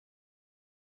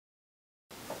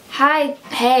Hi,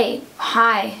 hey,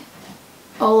 hi,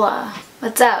 hola,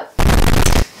 what's up?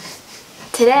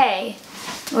 Today,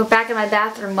 we're back in my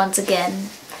bathroom once again.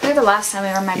 Probably the last time we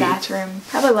were in my bathroom,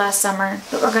 probably last summer.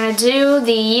 But we're gonna do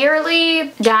the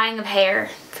yearly dyeing of hair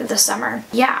for the summer.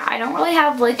 Yeah, I don't really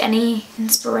have like any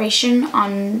inspiration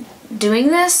on doing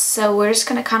this, so we're just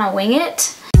gonna kind of wing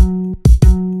it.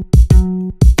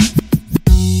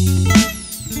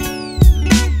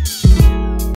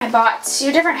 I bought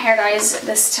two different hair dyes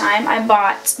this time. I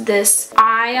bought this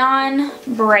Ion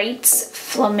Brights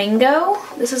Flamingo.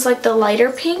 This is like the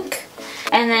lighter pink.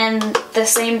 And then the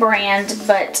same brand,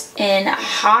 but in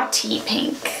Hottie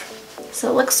Pink. So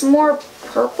it looks more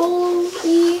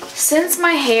purple-y. Since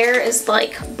my hair is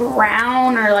like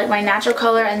brown or like my natural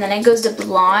color and then it goes to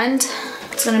blonde,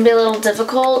 it's gonna be a little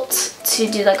difficult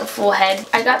to do like a full head.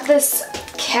 I got this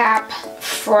cap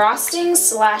frosting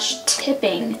 /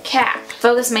 tipping cap.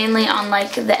 Focus mainly on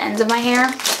like the ends of my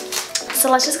hair.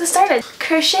 So let's just get started.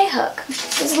 Crochet hook.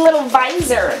 There's a little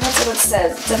visor. That's what it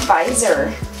says. It's a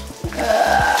visor.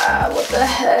 What the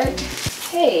heck?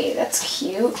 Hey, that's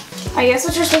cute. I guess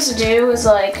what you're supposed to do is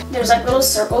like, there's like little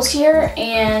circles here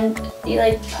and you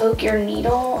like poke your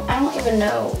needle. I don't even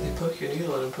know. You poke your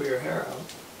needle and pull your hair out.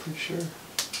 Pretty sure.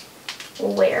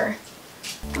 Where?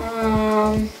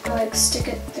 I like stick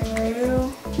it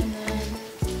through and then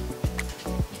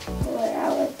pull it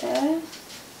out like that.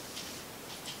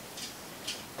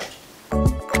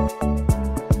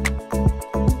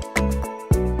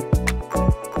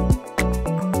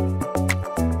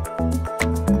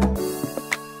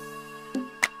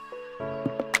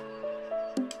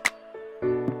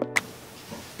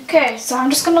 Okay, so I'm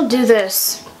just gonna do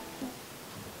this.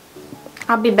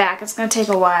 I'll be back. It's gonna take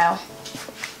a while.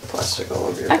 Plastic all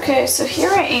over your Okay, so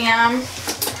here I am.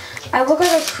 I look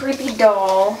like a creepy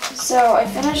doll. So I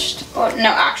finished, well, no,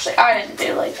 actually, I didn't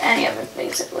do like any of it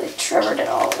basically. Trevor did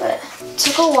all of it.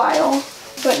 Took a while,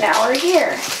 but now we're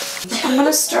here. I'm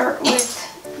gonna start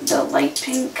with the light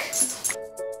pink.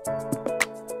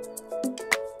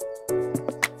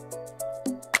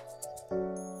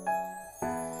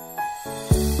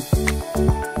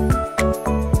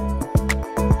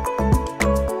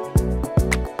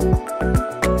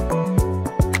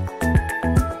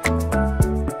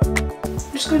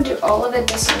 I'm just going to do all of it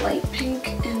this light pink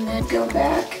and then go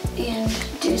back and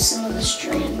do some of the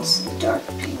strands, the dark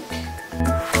pink.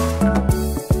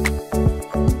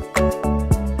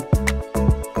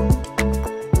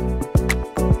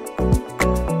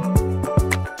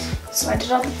 So I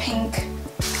did all the pink,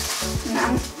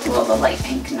 now, well, the light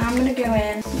pink. Now I'm going to go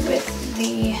in with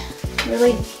the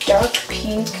really dark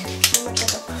pink, pretty much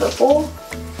like a purple.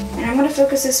 And I'm going to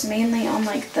focus this mainly on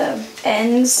like the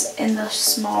ends and the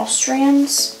small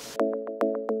strands.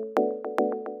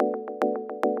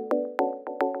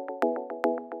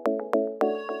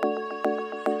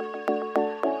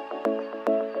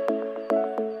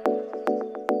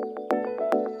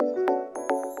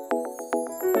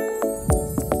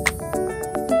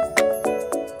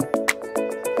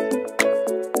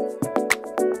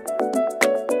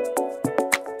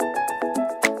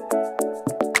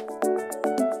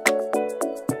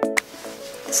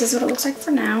 This is what it looks like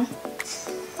for now.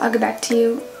 I'll get back to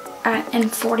you in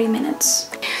 40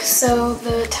 minutes. So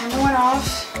the timer went off,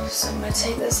 so I'm gonna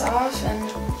take this off and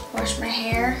wash my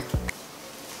hair.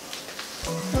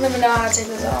 I don't even know how to take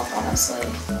this off, honestly.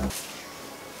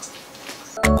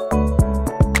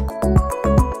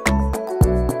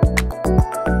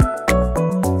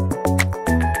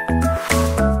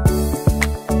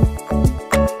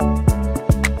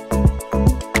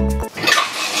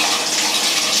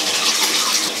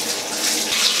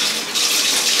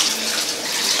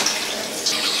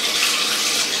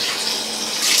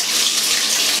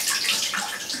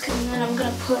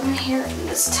 Put my hair in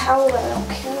this towel that I don't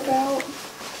care about.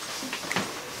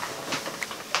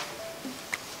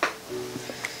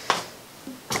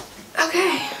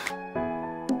 Okay.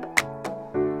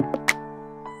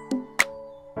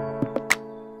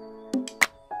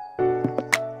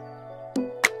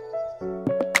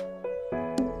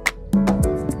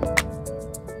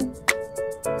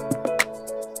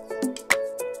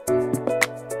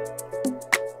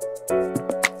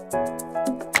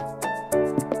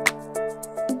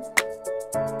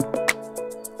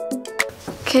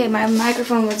 Okay, my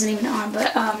microphone wasn't even on,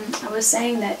 but I was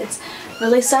saying that it's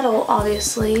really subtle,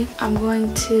 obviously. I'm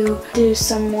going to do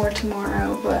some more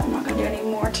tomorrow, but I'm not going to do any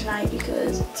more tonight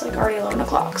because it's like already 11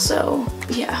 o'clock, so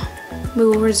yeah. We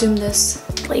will resume this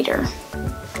later.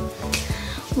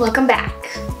 Welcome back.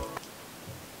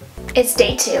 It's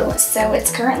day 2, so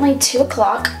it's currently 2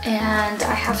 o'clock and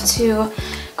I have to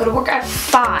go to work at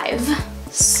 5.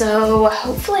 So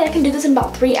hopefully I can do this in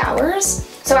about 3 hours.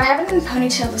 So I have it in a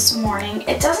ponytail this morning.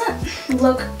 It doesn't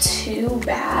look too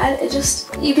bad. It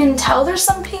just, you can tell there's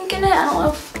some pink in it. I don't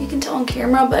know if you can tell on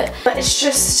camera, but it's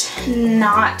just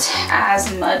not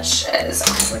as much as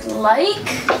I would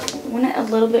like. I want it a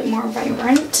little bit more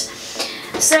vibrant.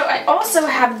 So I also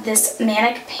have this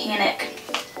Manic Panic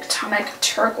Atomic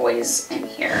Turquoise in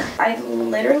here. I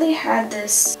literally had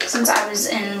this since I was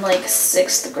in like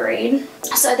 6th grade.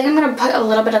 So I think I'm gonna put a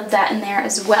little bit of that in there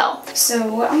as well.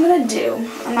 So what I'm gonna do,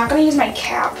 I'm not gonna use my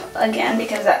cap again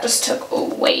because that just took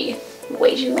way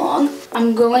too long.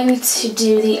 I'm going to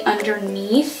do the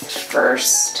underneath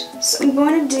first. So I'm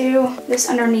going to do this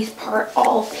underneath part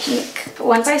all pink.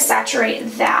 Once I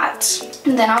saturate that,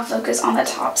 then I'll focus on the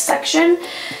top section.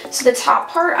 So the top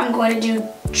part, I'm going to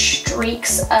do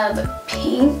streaks of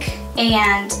pink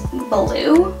and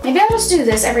blue. Maybe I'll just do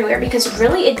this everywhere because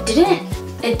really it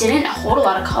didn't hold a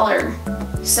lot of color.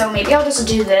 So maybe I'll just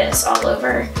do this all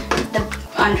over the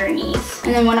underneath.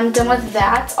 And then when I'm done with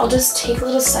that, I'll just take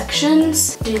little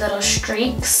sections, do little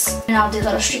streaks, and I'll do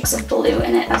little streaks of blue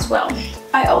in it as well.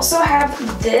 I also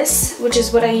have this, which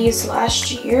is what I used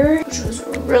last year, which was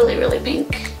really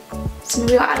pink. So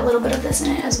maybe I'll add a little bit of this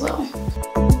in it as well.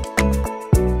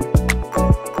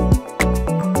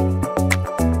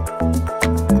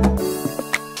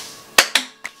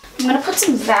 I'm gonna put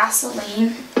some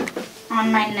Vaseline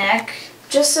on my neck,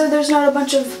 just so there's not a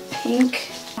bunch of pink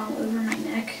all over my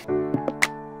neck.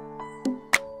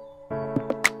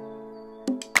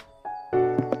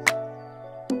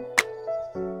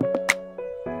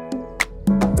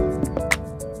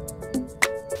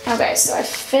 Okay, so I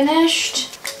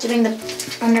finished doing the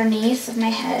underneath of my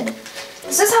head.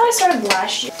 This is how I started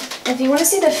last year. If you want to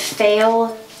see the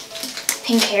fail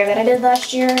pink hair that I did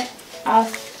last year,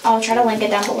 I'll try to link it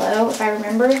down below if I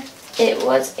remember. It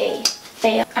was a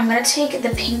fail. I'm gonna take the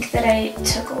pink that I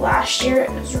took last year.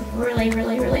 It was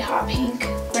really hot pink.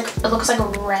 Like, it looks like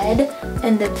a red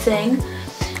in the thing.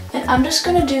 And I'm just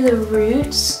gonna do the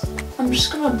roots. I'm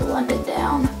just gonna blend it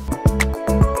down.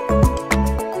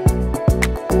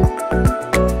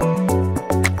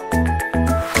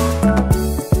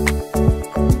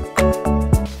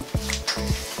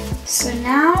 So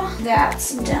now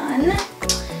that's done.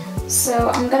 So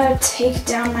I'm gonna take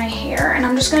down my hair and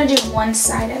I'm just gonna do one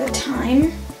side at a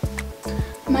time.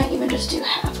 I might even just do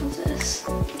half of this.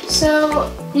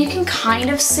 So you can kind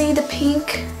of see the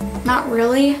pink, not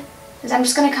really, because I'm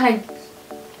just gonna kind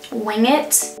of wing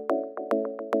it.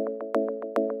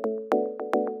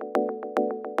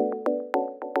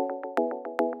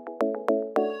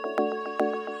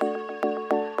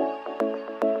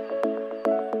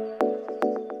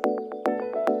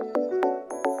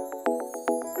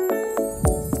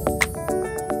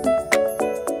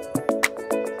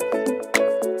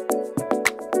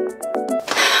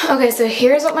 Okay, so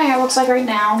here's what my hair looks like right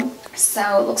now. So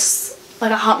it looks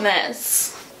like a hot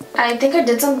mess. I think I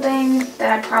did something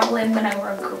that I probably am gonna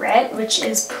regret, which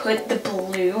is put the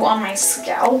blue on my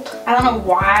scalp. I don't know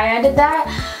why I did that.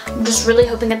 I'm just really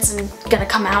hoping it's gonna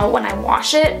come out when I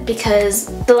wash it, because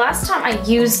the last time I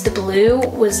used the blue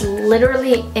was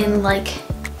literally in like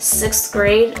 6th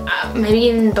grade. Maybe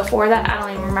even before that, I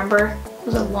don't even remember. It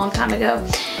was a long time ago.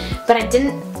 But I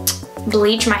didn't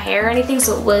bleach my hair or anything,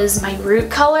 so it was my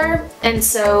root color, and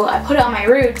so I put it on my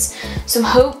roots. So I'm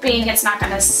hoping it's not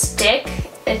gonna stick,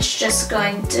 it's just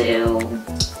going to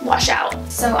wash out.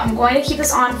 So I'm going to keep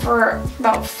this on for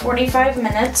about 45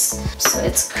 minutes. So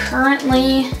it's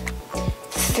currently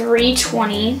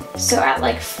 3:20, so at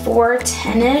like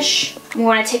 4:10ish I'm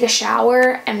going to take a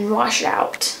shower and wash it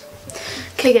out.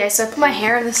 Okay guys, so I put my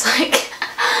hair in this like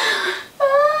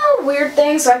weird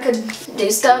thing so I could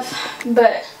do stuff,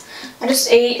 but I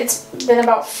just ate. It's been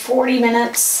about 40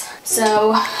 minutes,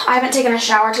 so I haven't taken a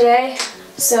shower today.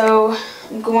 So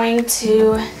I'm going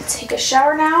to take a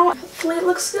shower now. Hopefully it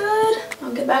looks good.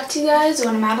 I'll get back to you guys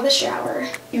when I'm out of the shower.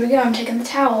 Here we go, I'm taking the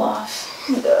towel off.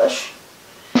 Oh my gosh.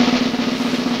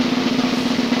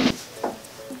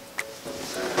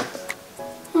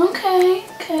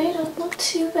 Okay, doesn't look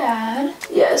too bad.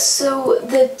 Yes, so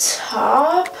the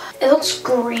top, it looks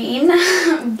green,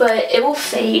 but it will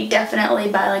fade definitely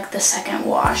by like the second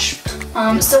wash.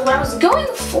 So what I was going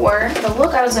for, the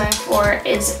look I was going for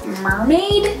is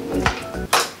mermaid.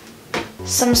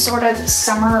 Some sort of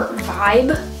summer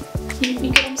vibe.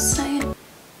 You get what I'm saying?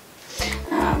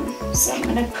 So I'm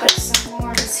gonna put some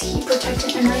more of this heat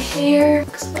protectant in my hair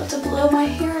because I'm about to blow my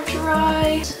hair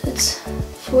dry. It's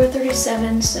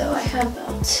 4:37, so I have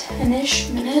about 10-ish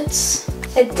minutes.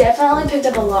 It definitely picked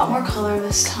up a lot more color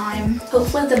this time.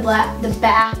 Hopefully the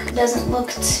back doesn't look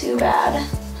too bad.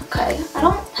 Okay, I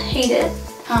don't hate it.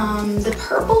 The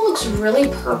purple looks really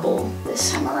purple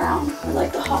this time around, or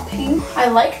like the hot pink. I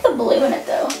like the blue in it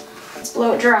though. Let's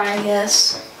blow it dry, I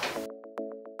guess.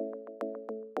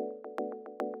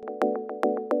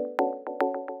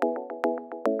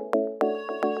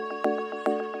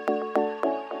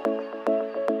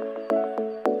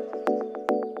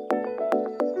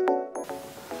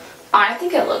 I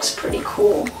think it looks pretty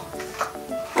cool.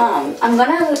 I'm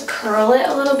gonna curl it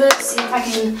a little bit, see if I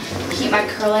can keep my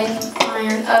curling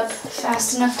iron up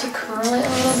fast enough to curl it a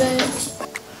little bit.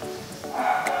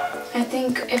 I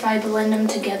think if I blend them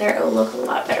together, it will look a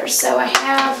lot better. So I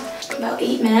have about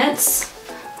 8 minutes.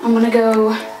 I'm gonna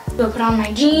go put on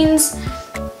my jeans,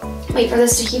 wait for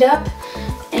this to heat up,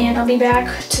 and I'll be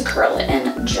back to curl it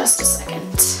in just a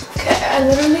second. Okay, I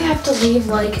literally have to leave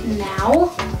like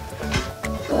now,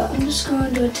 but I'm just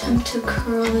going to attempt to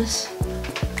curl this.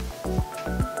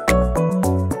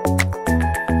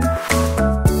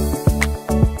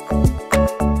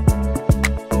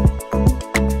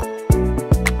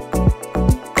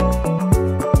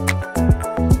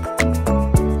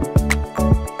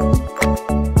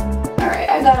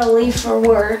 Leave for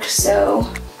work, so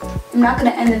I'm not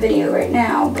going to end the video right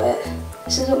now, but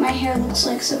this is what my hair looks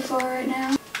like so far right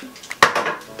now.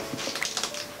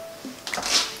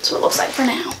 That's what it looks like for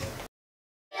now.